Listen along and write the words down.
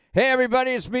Hey,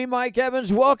 everybody, it's me, Mike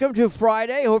Evans. Welcome to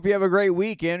Friday. Hope you have a great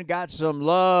weekend. Got some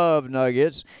love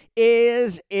nuggets.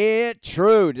 Is it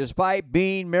true, despite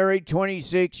being married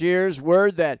 26 years,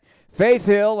 word that Faith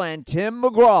Hill and Tim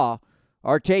McGraw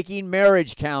are taking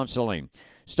marriage counseling?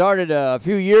 Started a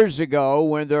few years ago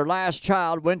when their last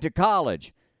child went to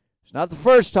college. It's not the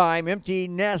first time empty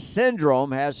nest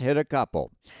syndrome has hit a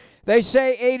couple. They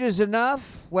say 8 is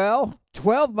enough. Well,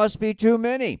 12 must be too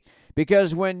many,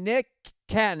 because when Nick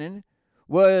Cannon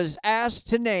was asked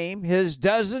to name his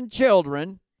dozen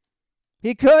children,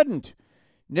 he couldn't.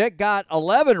 Nick got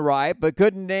 11 right, but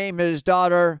couldn't name his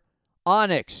daughter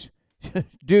Onyx.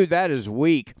 Dude, that is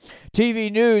weak. TV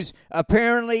news,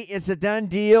 apparently it's a done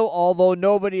deal, although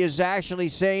nobody is actually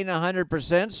saying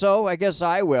 100%, so I guess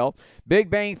I will. Big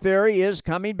Bang Theory is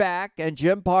coming back, and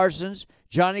Jim Parsons,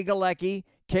 Johnny Galecki,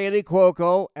 Kaylee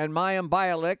Cuoco, and Mayim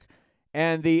Bialik,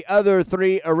 and the other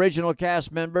 3 original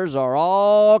cast members are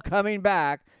all coming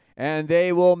back, and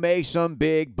they will make some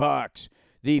big bucks.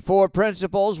 The 4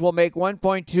 principals will make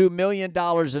 $1.2 million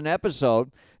an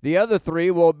episode. The other 3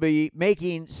 will be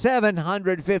making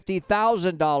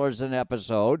 $750,000 an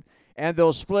episode, and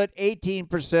they'll split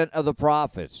 18% of the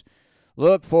profits.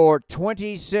 Look for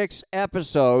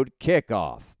 26-episode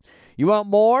kickoff. You want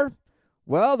more?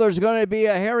 Well, there's going to be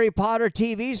a Harry Potter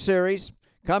TV series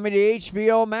coming to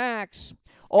HBO Max.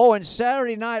 Oh, and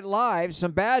Saturday Night Live,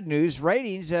 some bad news.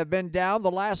 Ratings have been down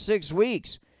the last 6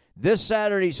 weeks. This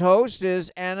Saturday's host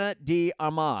is Ana de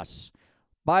Armas.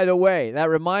 By the way, that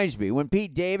reminds me, when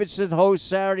Pete Davidson hosts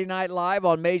Saturday Night Live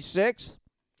on May 6th,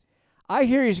 I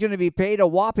hear he's going to be paid a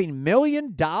whopping $1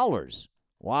 million.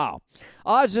 Wow.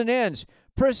 Odds and ends.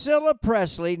 Priscilla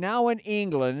Presley, now in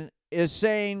England, is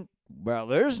saying, well,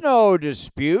 there's no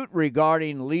dispute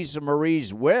regarding Lisa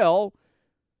Marie's will.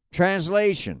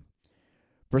 Translation.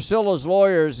 Priscilla's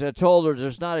lawyers told her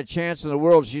there's not a chance in the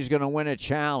world she's going to win a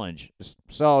challenge,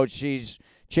 so she's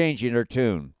changing her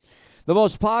tune. The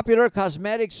most popular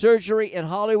cosmetic surgery in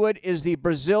Hollywood is the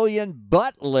Brazilian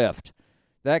butt lift.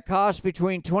 That costs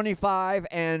between $25,000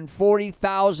 and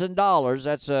 $40,000.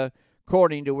 That's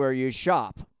according to where you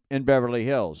shop in Beverly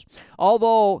Hills.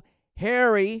 Although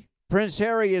Prince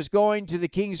Harry is going to the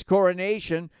King's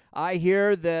coronation, I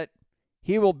hear that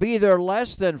he will be there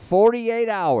less than 48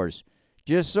 hours.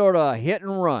 Just sort of hit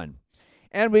and run.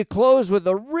 And we close with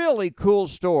a really cool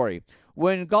story.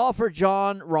 When golfer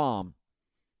Jon Rahm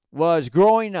was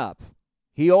growing up,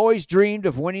 he always dreamed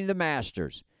of winning the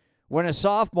Masters. When a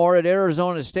sophomore at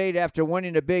Arizona State, after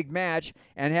winning a big match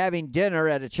and having dinner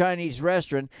at a Chinese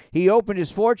restaurant, he opened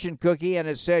his fortune cookie and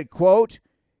it said, quote,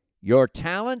 "Your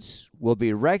talents will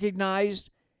be recognized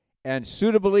and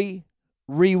suitably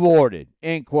rewarded,"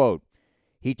 end quote.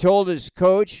 He told his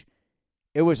coach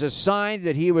it was a sign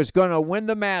that he was going to win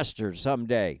the Masters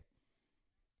someday.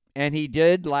 And he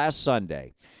did last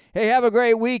Sunday. Hey, have a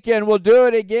great weekend. We'll do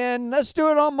it again. Let's do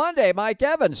it on Monday. Mike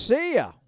Evans, see ya.